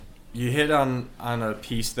You hit on a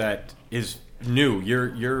piece that is new.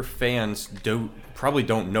 Your fans probably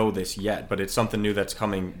don't know this yet, but it's something new that's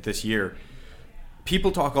coming this year.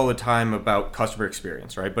 People talk all the time about customer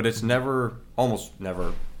experience, right? But it's almost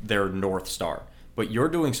never, their North Star. But you're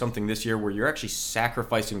doing something this year where you're actually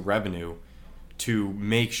sacrificing revenue to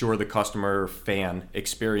make sure the customer fan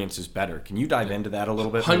experience is better. Can you dive into that a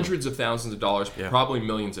little bit? Hundreds of thousands of dollars, probably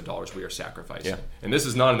millions of dollars we are sacrificing. Yeah. And this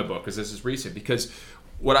is not in the book because this is recent. Because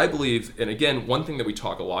what I believe, and again, one thing that we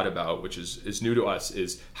talk a lot about, which is new to us,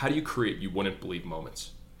 is how do you create you wouldn't believe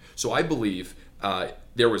moments? So I believe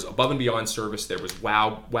there was above and beyond service, there was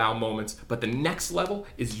wow moments, but the next level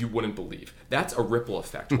is you wouldn't believe. That's a ripple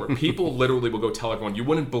effect where people literally will go tell everyone, you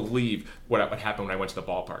wouldn't believe what happened when I went to the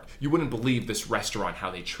ballpark. You wouldn't believe this restaurant,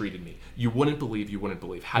 how they treated me. You wouldn't believe.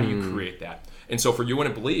 How do you create that? And so for you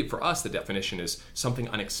wouldn't believe, for us, the definition is something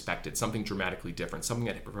unexpected, something dramatically different, something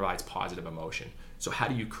that provides positive emotion. So how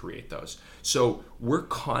do you create those? So we're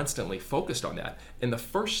constantly focused on that. And the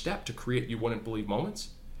first step to create you wouldn't believe moments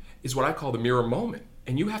is what I call the mirror moment.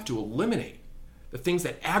 And you have to eliminate the things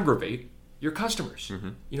that aggravate your customers.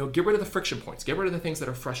 Mm-hmm. Get rid of the friction points. Get rid of the things that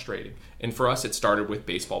are frustrating. And for us, it started with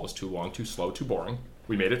baseball was too long, too slow, too boring.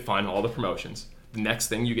 We made it fun, all the promotions. The next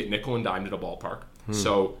thing, you get nickel and dimed at a ballpark.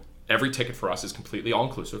 So every ticket for us is completely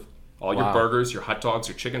all-inclusive. All your burgers, your hot dogs,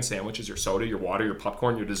 your chicken sandwiches, your soda, your water, your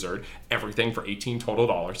popcorn, your dessert, everything for $18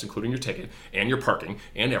 total, including your ticket and your parking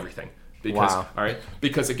and everything.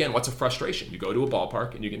 Because again, what's a frustration? You go to a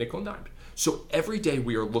ballpark and you get nickel and dimed. So every day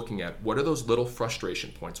we are looking at what are those little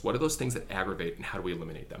frustration points? What are those things that aggravate and how do we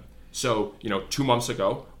eliminate them? So, 2 months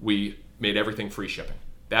ago, we made everything free shipping.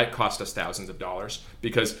 That cost us thousands of dollars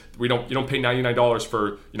because you don't pay $99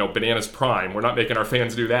 for, Bananas Prime. We're not making our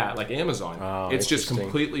fans do that like Amazon. Oh, it's just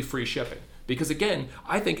completely free shipping. Because again,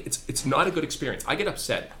 I think it's not a good experience. I get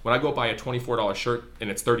upset when I go buy a $24 shirt and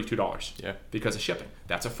it's $32 because of shipping.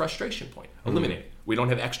 That's a frustration point. Eliminate it. We don't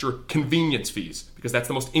have extra convenience fees because that's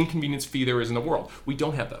the most inconvenience fee there is in the world. We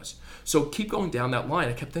don't have those. So keep going down that line.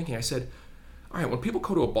 I kept thinking, I said, all right, when people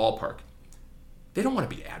go to a ballpark, they don't want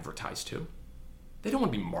to be advertised to. They don't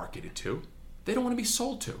want to be marketed to. They don't want to be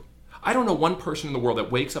sold to. I don't know one person in the world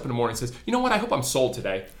that wakes up in the morning and says, you know what, I hope I'm sold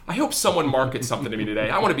today. I hope someone markets something to me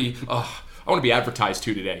today. I want to be advertised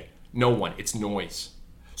to today. No one. It's noise.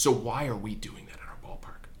 So why are we doing that at our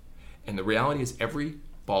ballpark? And the reality is every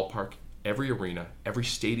ballpark, every arena, every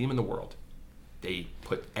stadium in the world, they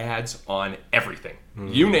put ads on everything.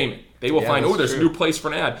 You name it. They will find, there's a new place for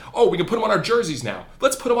an ad. Oh, we can put them on our jerseys now.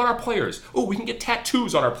 Let's put them on our players. Oh, we can get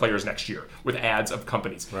tattoos on our players next year with ads of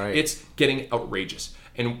companies. Right. It's getting outrageous.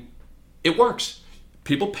 And it works.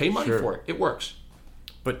 People pay money for it. It works.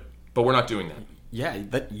 But we're not doing that. Yeah,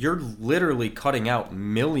 that you're literally cutting out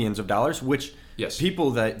millions of dollars, which people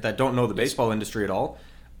that don't know the baseball industry at all,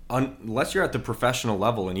 unless you're at the professional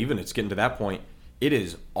level, and even it's getting to that point, it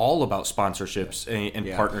is all about sponsorships and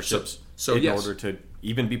partnerships in order to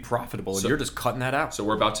even be profitable, and you're just cutting that out. So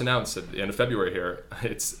we're about to announce at the end of February here,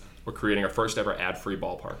 we're creating our first ever ad-free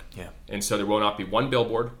ballpark. Yeah. And so there will not be one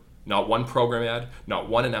billboard, not one program ad, not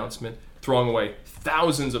one announcement, throwing away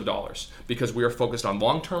thousands of dollars because we are focused on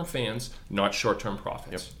long-term fans, not short-term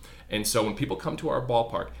profits. Yep. And so when people come to our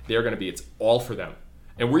ballpark, they're going to be, it's all for them.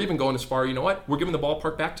 And we're even going as far, you know what? We're giving the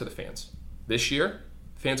ballpark back to the fans. This year,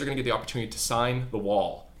 fans are going to get the opportunity to sign the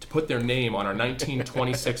wall, to put their name on our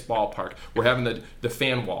 1926 ballpark. We're having the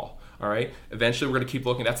fan wall, all right? Eventually, we're going to keep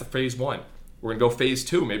looking. That's the phase one. We're going to go phase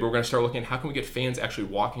two. Maybe we're going to start looking at how can we get fans actually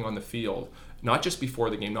walking on the field, not just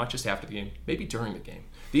before the game, not just after the game, maybe during the game.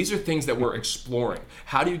 These are things that we're exploring.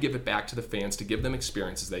 How do you give it back to the fans to give them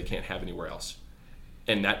experiences they can't have anywhere else?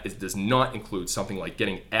 And that does not include something like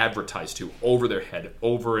getting advertised to over their head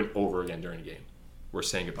over and over again during a game. We're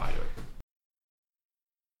saying goodbye to it.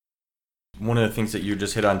 One of the things that you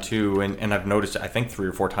just hit on too, and I've noticed I think 3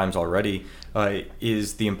 or 4 times already,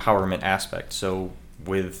 is the empowerment aspect. So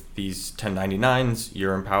with these 1099s,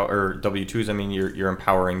 or W-2s, I mean, you're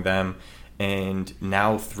empowering them, and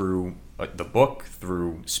now through the book,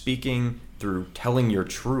 through speaking, through telling your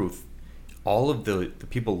truth, all of the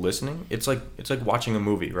people listening, it's like watching a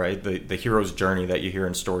movie, right? The hero's journey that you hear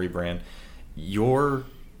in StoryBrand. You're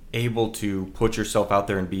able to put yourself out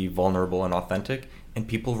there and be vulnerable and authentic, and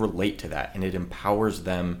people relate to that, and it empowers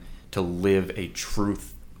them to live a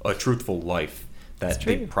truthful life that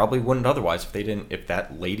they probably wouldn't otherwise if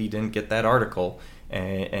that lady didn't get that article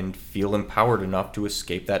and feel empowered enough to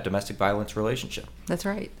escape that domestic violence relationship. That's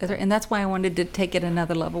right. And that's why I wanted to take it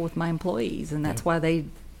another level with my employees, and that's why they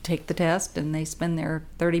take the test and they spend their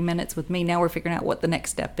 30 minutes with me. Now we're figuring out what the next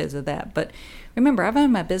step is of that. But remember, I've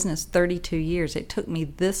owned my business 32 years. It took me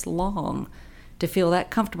this long to feel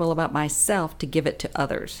that comfortable about myself to give it to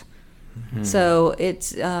others. So it's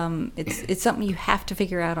something you have to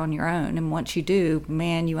figure out on your own, and once you do,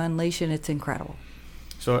 man, you unleash it. It's incredible.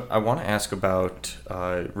 So I want to ask about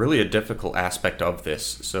really a difficult aspect of this.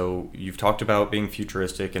 So you've talked about being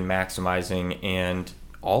futuristic and maximizing, and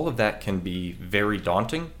all of that can be very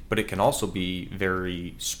daunting, but it can also be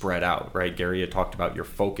very spread out, right? Gary had talked about your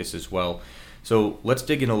focus as well. So let's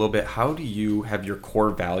dig in a little bit. How do you have your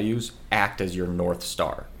core values act as your North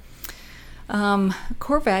Star?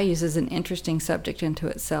 Core values is an interesting subject into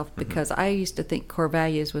itself, because I used to think core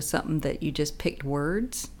values was something that you just picked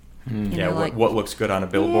words. What looks good on a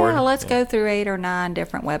billboard? Yeah, let's go through 8 or 9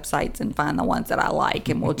 different websites and find the ones that I like,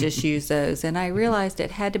 and we'll just use those. And I realized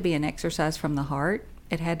it had to be an exercise from the heart.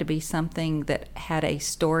 It had to be something that had a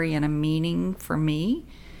story and a meaning for me.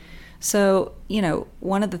 So,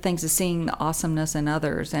 one of the things is seeing the awesomeness in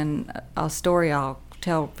others. And a story I'll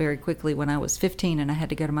tell very quickly: when I was 15 and I had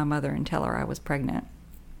to go to my mother and tell her I was pregnant.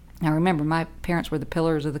 Now, remember, my parents were the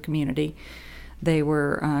pillars of the community. They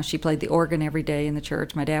were, she played the organ every day in the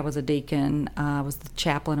church. My dad was a deacon, was the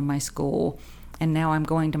chaplain of my school. And now I'm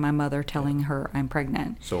going to my mother telling her I'm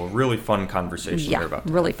pregnant. So a really fun conversation there about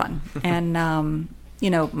that. Really fun. And,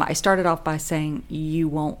 I started off by saying, "You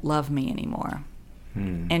won't love me anymore."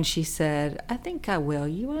 And she said, "I think I will.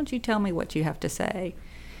 Why don't you tell me what you have to say?"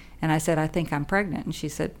 And I said, "I think I'm pregnant." And she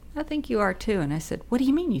said, "I think you are too." And I said, "What do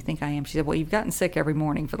you mean you think I am?" She said, "Well, you've gotten sick every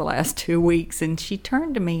morning for the last 2 weeks." And she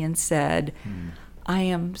turned to me and said, "I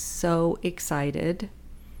am so excited,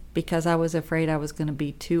 because I was afraid I was going to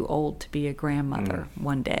be too old to be a grandmother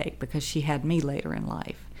one day, because she had me later in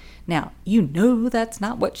life." Now, that's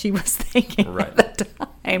not what she was thinking at the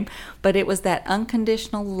time, but it was that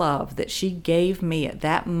unconditional love that she gave me at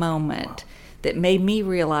that moment that made me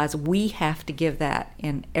realize we have to give that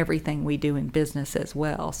in everything we do in business as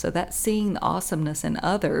well. So that seeing the awesomeness in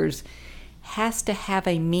others has to have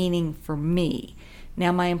a meaning for me.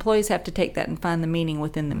 Now, my employees have to take that and find the meaning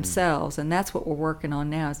within themselves, and that's what we're working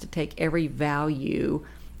on now, is to take every value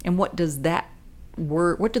and what do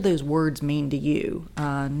those words mean to you?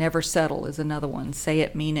 Never settle is another one. Say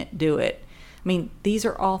it, mean it, do it. I mean, these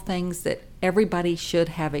are all things that everybody should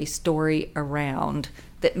have a story around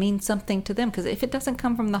that means something to them, because if it doesn't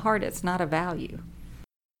come from the heart, it's not a value.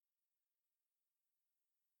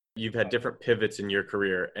 You've had different pivots in your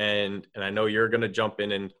career, and I know you're going to jump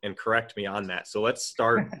in and correct me on that. So let's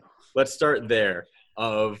start there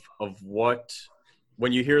of what,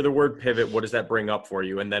 when you hear the word pivot, what does that bring up for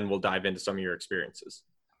you? And then we'll dive into some of your experiences.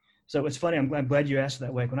 So it's funny. I'm glad you asked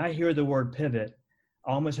that way. When I hear the word pivot,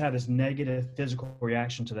 I almost have this negative physical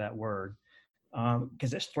reaction to that word,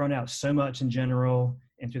 because it's thrown out so much in general,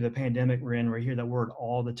 and through the pandemic we're in, we hear that word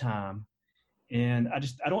all the time. And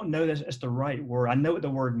I don't know that it's the right word. I know what the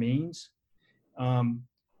word means.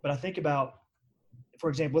 But I think about, for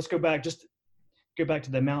example, let's go back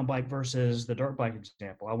to the mountain bike versus the dirt bike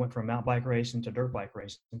example. I went from mountain bike racing to dirt bike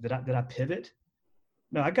racing. Did I pivot?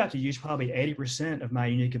 No, I got to use probably 80% of my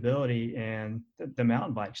unique ability in the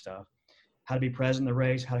mountain bike stuff. How to be present in the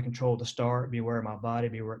race, how to control the start, be aware of my body,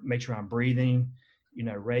 make sure I'm breathing,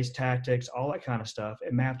 race tactics, all that kind of stuff.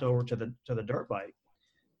 It mapped over to the dirt bike.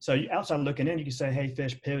 So outside looking in, you can say, hey,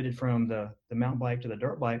 Fish pivoted from the mountain bike to the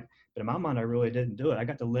dirt bike. But in my mind, I really didn't do it. I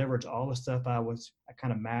got to leverage all the stuff I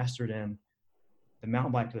kind of mastered in the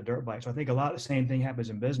mountain bike to the dirt bike. So I think a lot of the same thing happens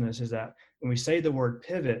in business, is that when we say the word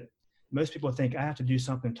pivot, most people think I have to do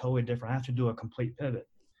something totally different. I have to do a complete pivot.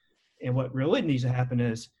 And what really needs to happen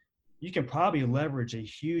is you can probably leverage a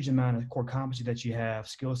huge amount of core competency that you have,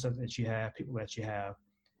 skill set that you have, people that you have,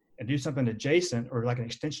 and do something adjacent or like an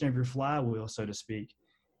extension of your flywheel, so to speak,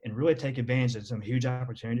 and really take advantage of some huge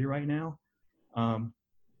opportunity right now.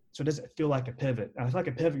 So does it feel like a pivot? I feel like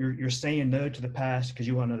a pivot, you're saying no to the past because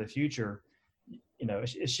you want to know the future.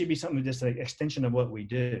 It should be something just an extension of what we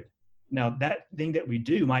do. Now, that thing that we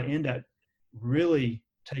do might end up really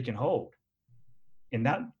taking hold. And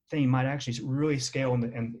that thing might actually really scale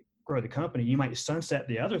and grow the company. You might sunset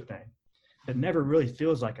the other thing, but never really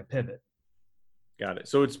feels like a pivot. Got it.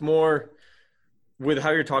 So it's more, with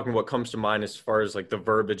how you're talking, what comes to mind as far as like the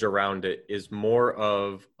verbiage around it is more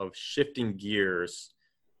of shifting gears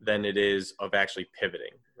than it is of actually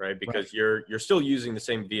pivoting, right? Because you're still using the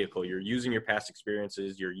same vehicle. You're using your past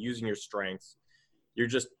experiences. You're using your strengths. You're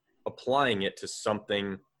just applying it to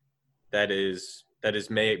something that is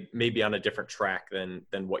maybe on a different track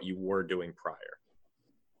than what you were doing prior.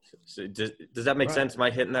 So does that make sense? Am I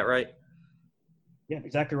hitting that right? Yeah,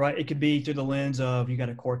 exactly right. It could be through the lens of you got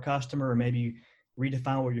a core customer, or maybe you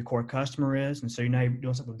redefine what your core customer is. And so you're now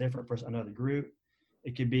doing something different for another group.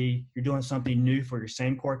 It could be you're doing something new for your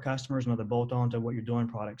same core customers, another bolt on to what you're doing,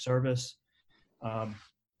 product service.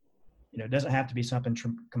 It doesn't have to be something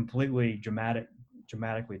completely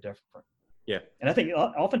dramatically different. Yeah. And I think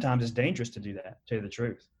oftentimes it's dangerous to do that, to tell you the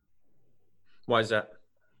truth. Why is that?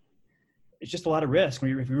 It's just a lot of risk.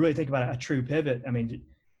 If you really think about a true pivot, I mean,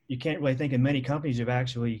 you can't really think of many companies who've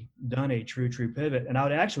actually done a true pivot. And I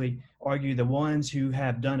would actually argue the ones who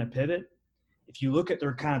have done a pivot, if you look at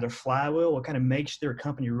their flywheel, what kind of makes their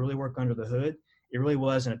company really work under the hood, it really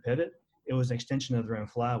wasn't a pivot. It was an extension of their own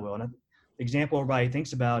flywheel. And the example everybody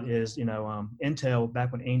thinks about is, Intel,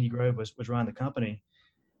 back when Andy Grove was running the company,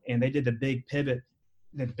 and they did the big pivot.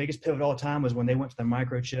 The biggest pivot of all time was when they went from the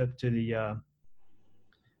microchip to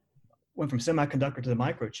went from semiconductor to the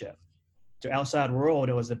microchip. To outside world,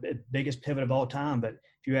 it was the biggest pivot of all time. But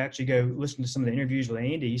if you actually go listen to some of the interviews with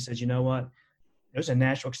Andy, he says, you know what? It was a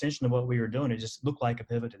natural extension of what we were doing. It just looked like a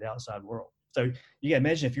pivot to the outside world. So you got to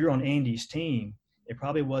imagine if you're on Andy's team, it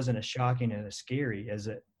probably wasn't as shocking and as scary as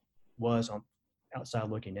it was on outside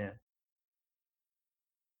looking in.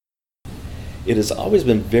 It has always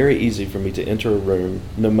been very easy for me to enter a room,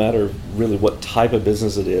 no matter really what type of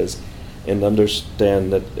business it is, and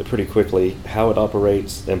understand that pretty quickly how it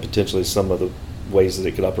operates and potentially some of the ways that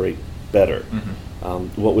it could operate better.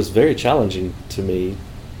 Mm-hmm. What was very challenging to me,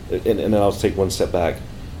 and I'll take one step back,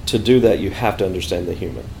 to do that you have to understand the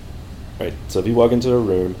human, right? So if you walk into a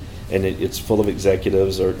room and it's full of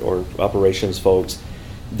executives or operations folks,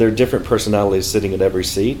 there are different personalities sitting at every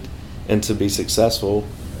seat, and to be successful,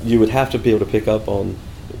 you would have to be able to pick up on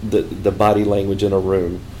the body language in a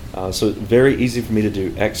room. So it's very easy for me to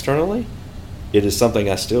do externally. It is something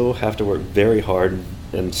I still have to work very hard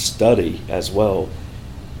and study as well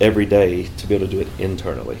every day to be able to do it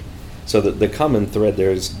internally. So the common thread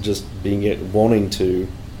there is just wanting to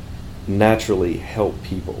naturally help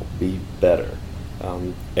people be better.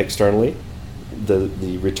 Externally,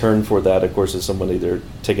 the return for that, of course, is someone either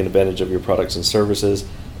taking advantage of your products and services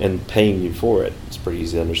and paying you for it. It's pretty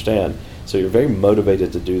easy to understand. So you're very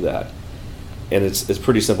motivated to do that. And it's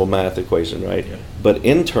pretty simple math equation, right? Yeah. But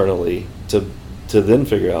internally, to then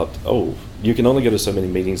figure out, you can only go to so many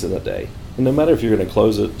meetings in a day. And no matter if you're going to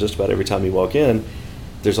close it just about every time you walk in,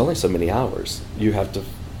 there's only so many hours. You have to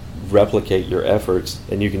replicate your efforts,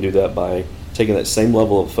 and you can do that by taking that same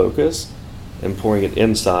level of focus and pouring it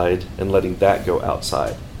inside and letting that go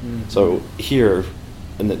outside. Mm-hmm. So here,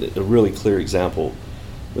 and a really clear example,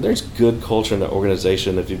 when there's good culture in the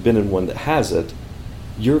organization, if you've been in one that has it,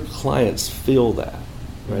 your clients feel that,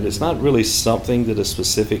 right? Mm-hmm. It's not really something that a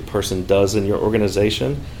specific person does in your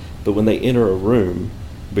organization, but when they enter a room,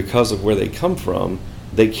 because of where they come from,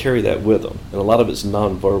 they carry that with them. And a lot of it's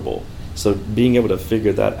nonverbal. So being able to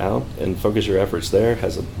figure that out and focus your efforts there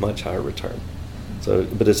has a much higher return. So,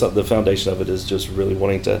 but it's the foundation of it is just really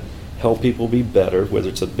wanting to help people be better, whether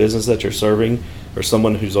it's a business that you're serving or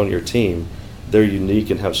someone who's on your team. They're unique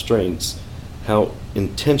and have strengths. How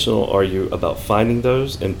intentional are you about finding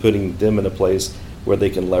those and putting them in a place where they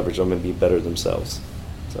can leverage them and be better themselves?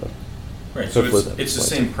 So, right. So it's the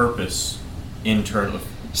same purpose internally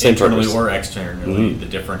purpose. Or externally. Mm-hmm. The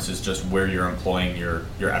difference is just where you're employing your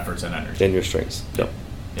efforts and energy. And your strengths. Yep.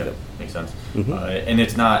 Makes sense. Mm-hmm. And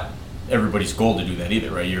it's not everybody's goal to do that either,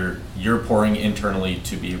 right? You're pouring internally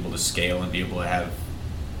to be able to scale and be able to have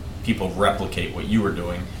people replicate what you were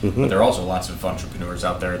doing. Mm-hmm. But there are also lots of entrepreneurs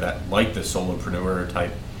out there that like the solopreneur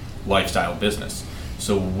type lifestyle business.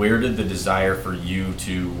 So where did the desire for you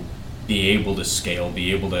to be able to scale,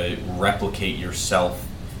 be able to replicate yourself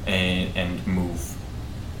and move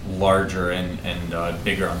larger and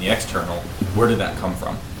bigger on the external, where did that come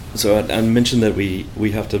from? So I mentioned that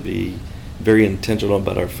we have to be very intentional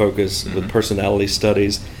about our focus with personality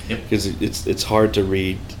studies, because it's hard to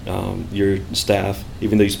read your staff,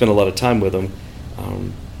 even though you spend a lot of time with them.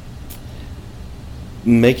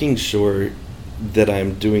 Making sure that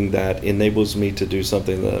I'm doing that enables me to do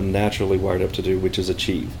something that I'm naturally wired up to do, which is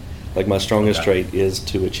achieve. Like my strongest trait is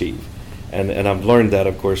to achieve. And I've learned that,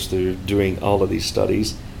 of course, through doing all of these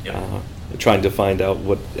studies. Trying to find out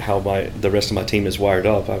how the rest of my team is wired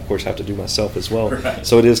up. I of course have to do myself as well. Right.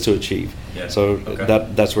 So it is to achieve. Yeah. So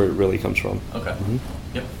that's where it really comes from. Okay. Mm-hmm.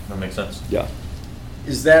 Yep, that makes sense. Yeah.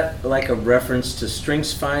 Is that like a reference to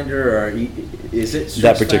StrengthsFinder, or is it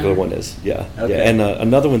that particular one is? Yeah. Okay. Yeah. And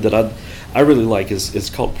another one that I really like is it's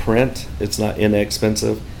called Print. It's not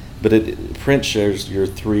inexpensive, but Print shares your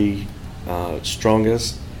 3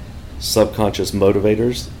 strongest subconscious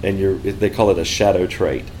motivators, and they call it a shadow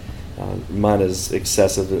trait. Mine is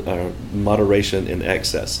excessive moderation in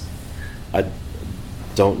excess. I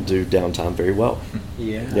don't do downtime very well.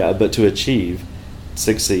 Yeah. But to achieve,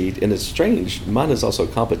 succeed. And it's strange. Mine is also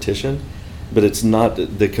competition, but it's not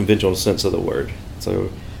the conventional sense of the word.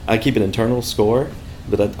 So I keep an internal score,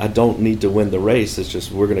 but I don't need to win the race. It's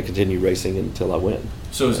just we're going to continue racing until I win.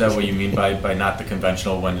 So is that what you mean by not the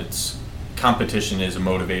conventional, when it's competition is a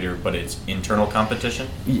motivator, but it's internal competition?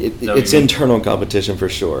 It's internal competition for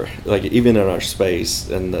sure. Like even in our space,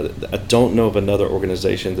 and I don't know of another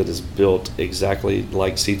organization that is built exactly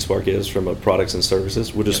like SeedSpark is from a products and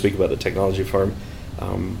services. We'll just speak about the technology firm.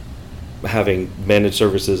 Having managed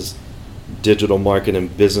services, digital marketing,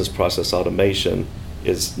 and business process automation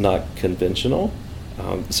is not conventional.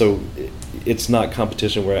 So it's not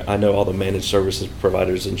competition where I know all the managed services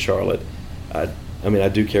providers in Charlotte. I mean, I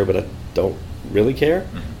do care, but I don't really care,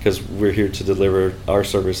 because we're here to deliver our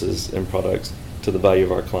services and products to the value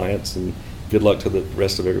of our clients, and good luck to the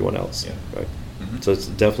rest of everyone else. Yeah. Right? So it's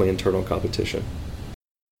definitely internal competition.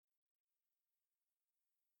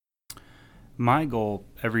 My goal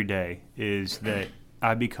every day is that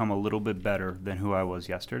I become a little bit better than who I was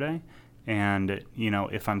yesterday. And,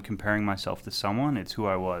 if I'm comparing myself to someone, it's who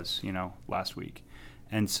I was, last week.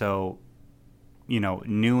 And so,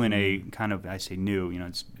 new in a kind of, I say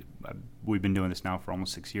new, we've been doing this now for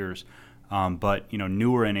almost 6 years, but,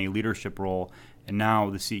 newer in a leadership role, and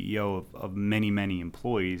now the CEO of many, many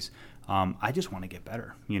employees, I just want to get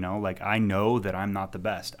better. I know that I'm not the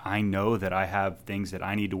best. I know that I have things that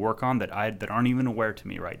I need to work on that aren't even aware to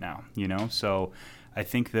me right now, So I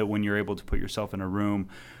think that when you're able to put yourself in a room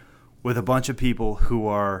with a bunch of people who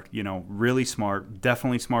are, really smart,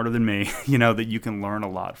 definitely smarter than me, that you can learn a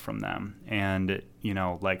lot from them. And,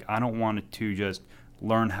 I don't want to just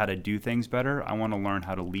learn how to do things better. I want to learn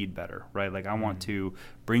how to lead better, right? I want to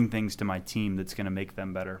bring things to my team that's going to make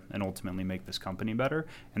them better and ultimately make this company better.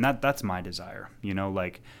 And that's my desire,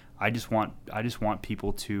 I just want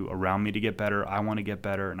people around me to get better. I want to get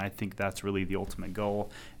better, and I think that's really the ultimate goal.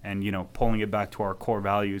 And pulling it back to our core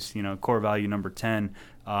values, core value number 10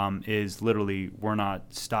 is literally, we're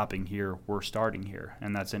not stopping here, we're starting here,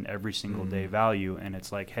 and that's an every single day value. And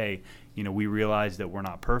it's like, hey, we realize that we're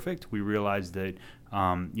not perfect. We realize that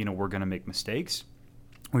we're going to make mistakes.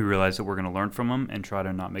 We realize that we're going to learn from them and try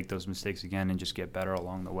to not make those mistakes again and just get better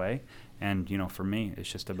along the way. And, for me, it's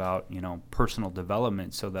just about, personal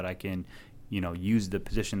development so that I can, use the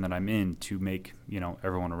position that I'm in to make,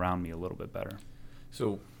 everyone around me a little bit better.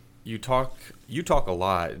 So you talk a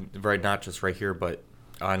lot, right? Not just right here, but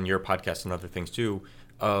on your podcast and other things too,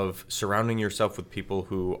 of surrounding yourself with people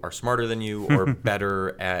who are smarter than you or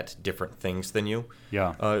better at different things than you.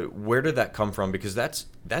 Yeah. Where did that come from? Because that's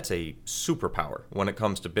a superpower when it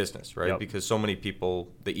comes to business, right? Yep. Because so many people,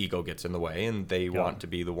 the ego gets in the way and they want to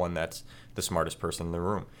be the one that's the smartest person in the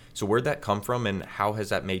room. So where'd that come from, and how has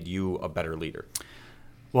that made you a better leader?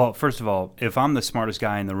 Well, first of all, if I'm the smartest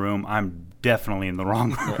guy in the room, I'm definitely in the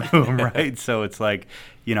wrong room, right? So it's like,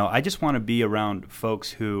 I just want to be around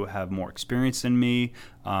folks who have more experience than me,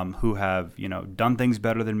 who have, done things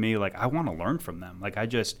better than me. I want to learn from them. I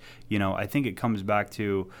just, I think it comes back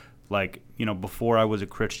to, before I was a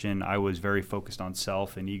Christian, I was very focused on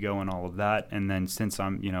self and ego and all of that. And then since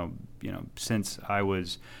I'm, since I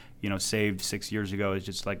was, saved 6 years ago, it's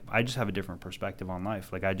just I just have a different perspective on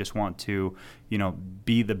life. I just want to,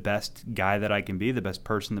 be the best guy that I can be, the best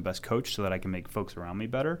person, the best coach, so that I can make folks around me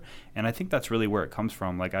better. And I think that's really where it comes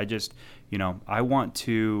from. I just, I want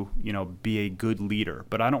to, be a good leader,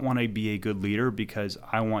 but I don't want to be a good leader because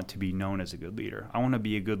I want to be known as a good leader. I want to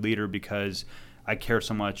be a good leader because I care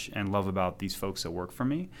so much and love about these folks that work for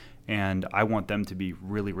me. And I want them to be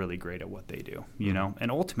really, really great at what they do,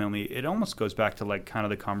 And ultimately, it almost goes back to kind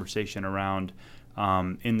of the conversation around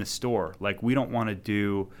in the store. We don't want to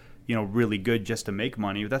do, really good just to make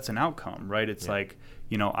money. That's an outcome, right? It's I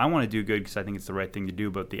want to do good because I think it's the right thing to do.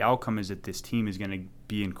 But the outcome is that this team is going to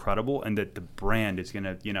be incredible and that the brand is going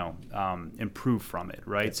to, improve from it,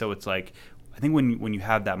 right? Yeah. So it's I think when you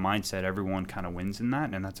have that mindset, everyone kind of wins in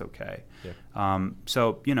that, and that's okay. Yeah.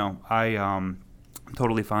 So, I'm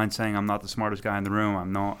totally fine saying I'm not the smartest guy in the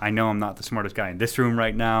room. I know I'm not the smartest guy in this room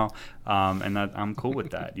right now, and that I'm cool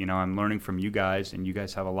with that. I'm learning from you guys, and you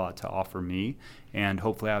guys have a lot to offer me, and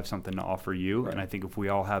hopefully I have something to offer you. Right. And I think if we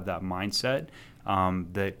all have that mindset,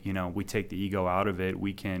 that we take the ego out of it,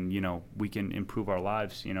 we can improve our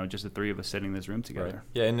lives. Just the three of us sitting in this room together.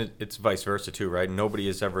 Right. Yeah, and it's vice versa too, right? Nobody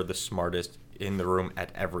is ever the smartest in the room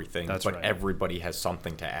at everything. That's but right. Everybody has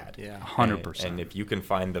something to add. Yeah, 100%. And if you can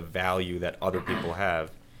find the value that other people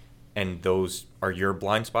have, and those are your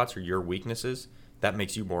blind spots or your weaknesses, that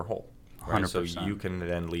makes you more whole. Right? 100%. So you can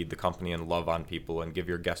then lead the company and love on people and give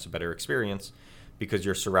your guests a better experience because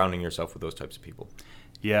you're surrounding yourself with those types of people.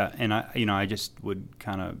 Yeah, and I just would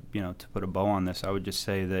kind of, to put a bow on this, I would just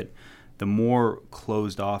say that the more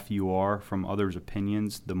closed off you are from others'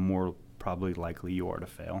 opinions, the more probably likely you are to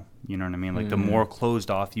fail. You know what I mean? Like the more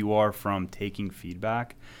closed off you are from taking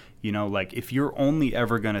feedback, like if you're only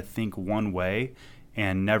ever going to think one way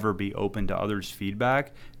and never be open to others'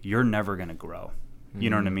 feedback, you're never going to grow. You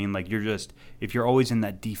know what I mean? Like if you're always in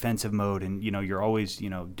that defensive mode and, you're always,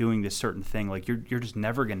 doing this certain thing, like you're just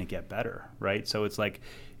never going to get better, right? So it's like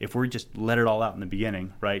if we just let it all out in the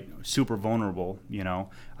beginning, right? Super vulnerable,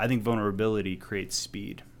 I think vulnerability creates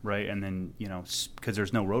speed, right? And then, because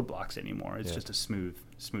there's no roadblocks anymore. It's just a smooth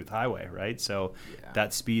highway, right? So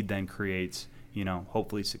that speed then creates,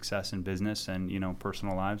 hopefully success in business and,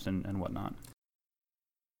 personal lives and whatnot.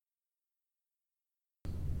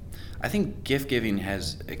 I think gift giving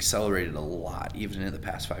has accelerated a lot, even in the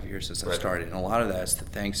past 5 years since I started. And a lot of that is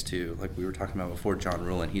thanks to, like we were talking about before, John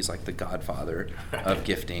Ruhlin. He's like the godfather of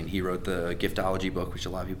gifting. He wrote the Giftology book, which a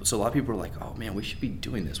lot of people are like, oh man, we should be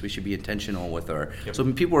doing this. We should be intentional with our. Yep.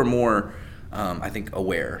 So people are more, I think,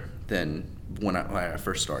 aware than when I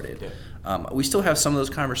first started. Yeah. We still have some of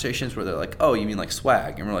those conversations where they're like, oh, you mean like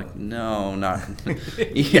swag? And we're like, no, not,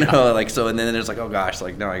 so, and then there's like, oh gosh,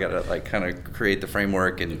 like, no, I gotta like kind of create the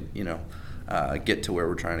framework and, get to where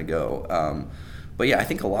we're trying to go. But yeah, I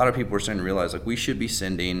think a lot of people are starting to realize like we should be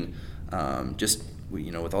sending,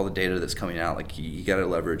 with all the data that's coming out, like you gotta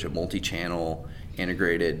leverage a multi-channel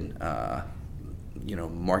integrated,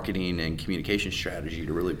 marketing and communication strategy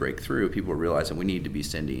to really break through. People are realizing we need to be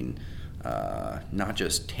sending not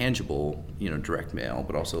just tangible, direct mail,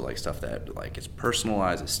 but also like stuff that like is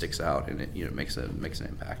personalized, it sticks out, and it makes an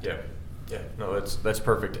impact. Yeah. No, that's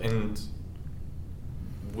perfect. And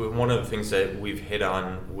one of the things that we've hit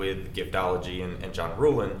on with Giftology and John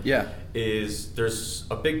Ruhlin, is there's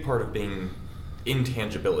a big part of being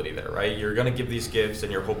intangibility there, right? You're going to give these gifts,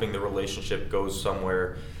 and you're hoping the relationship goes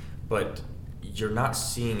somewhere, but you're not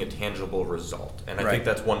seeing a tangible result. And I think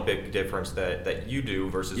that's one big difference that you do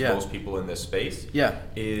versus most people in this space.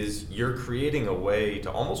 Is you're creating a way to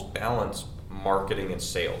almost balance marketing and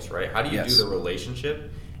sales, right? How do you do the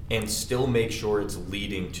relationship and still make sure it's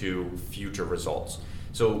leading to future results?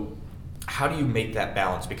 So how do you make that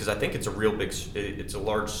balance? Because I think it's a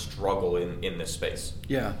large struggle in this space.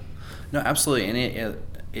 Yeah, no, absolutely. And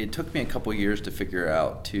it took me a couple years to figure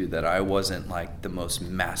out too that I wasn't like the most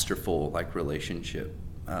masterful like relationship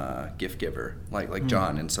gift giver like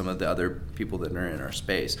John and some of the other people that are in our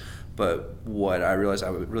space. But what I realized I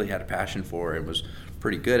really had a passion for and was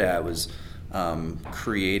pretty good at was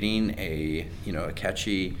creating a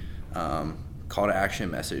catchy call to action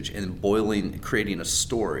message and creating a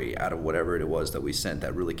story out of whatever it was that we sent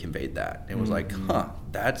that really conveyed that. It was like,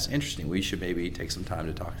 that's interesting. We should maybe take some time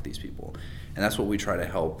to talk to these people. And that's what we try to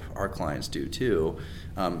help our clients do too.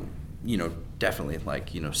 Definitely like,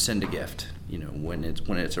 send a gift, when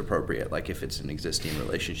it's appropriate, like if it's an existing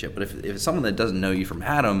relationship. But if it's someone that doesn't know you from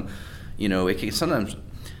Adam, it can sometimes,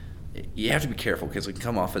 you have to be careful because it can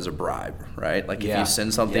come off as a bribe, right? Like if you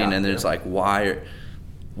send something and then it's like, why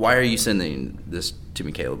are you sending this to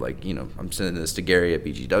me, Caleb? Like, I'm sending this to Gary at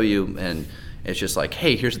BGW, and it's just like,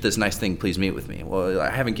 hey, here's this nice thing, please meet with me. Well, I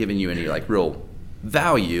haven't given you any like real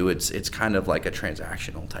value. It's kind of like a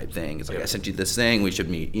transactional type thing. It's like, I sent you this thing, we should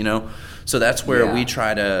meet, So that's where we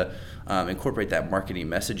try to incorporate that marketing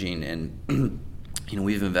messaging, and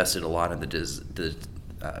we've invested a lot in the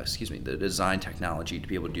design technology to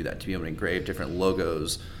be able to do that, to be able to engrave different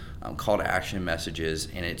logos, call to action messages,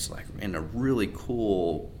 and it's like in a really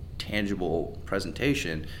cool tangible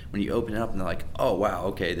presentation when you open it up and they're like, oh wow,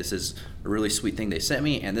 okay, this is a really sweet thing they sent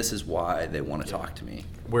me and this is why they want to talk to me.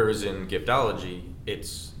 Whereas in Giftology,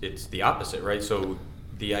 it's the opposite, right? So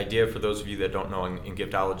the idea, for those of you that don't know, in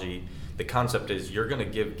Giftology, the concept is you're going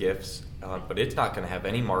to give gifts, but it's not going to have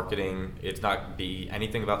any marketing. It's not be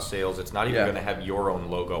anything about sales. It's not even going to have your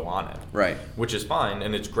own logo on it. Right. Which is fine,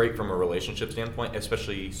 and it's great from a relationship standpoint,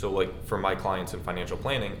 especially so like for my clients in financial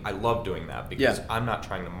planning, I love doing that because I'm not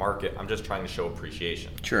trying to market. I'm just trying to show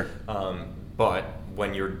appreciation. Sure. But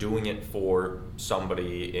when you're doing it for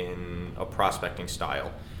somebody in a prospecting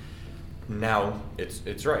style, now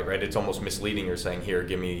it's right? It's almost misleading. You're saying, here,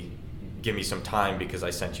 give me some time because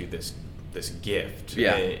I sent you this gift.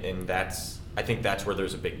 Yeah. And I think that's where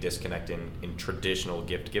there's a big disconnect in traditional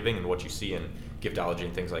gift giving and what you see in Giftology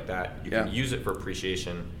and things like that. You can use it for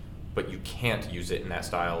appreciation, but you can't use it in that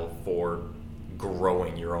style for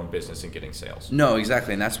growing your own business and getting sales. No,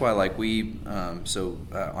 exactly, and that's why like we on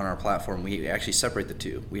our platform we actually separate the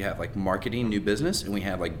two. We have like marketing, new business, and we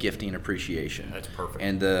have like gifting, appreciation. That's perfect.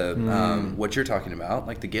 And the what you're talking about,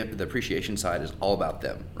 like the appreciation side is all about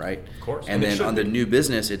them, right? Of course. And then on the new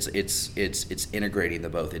business, it's integrating the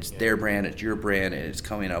both. It's their brand, it's your brand, and it's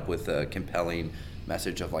coming up with a compelling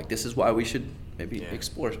message of like, this is why we should maybe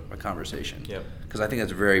explore a conversation. Yep. Because I think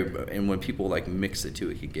that's and when people like mix the two,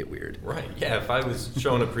 it could get weird. Right. Yeah. If I was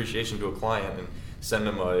showing appreciation to a client and send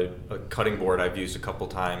them a cutting board I've used a couple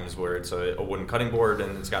times where it's a wooden cutting board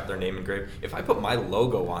and it's got their name engraved, if I put my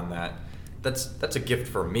logo on that, that's a gift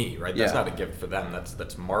for me, right? That's not a gift for them.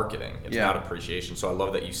 That's marketing. It's not appreciation. So I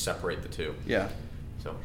love that you separate the two. Yeah.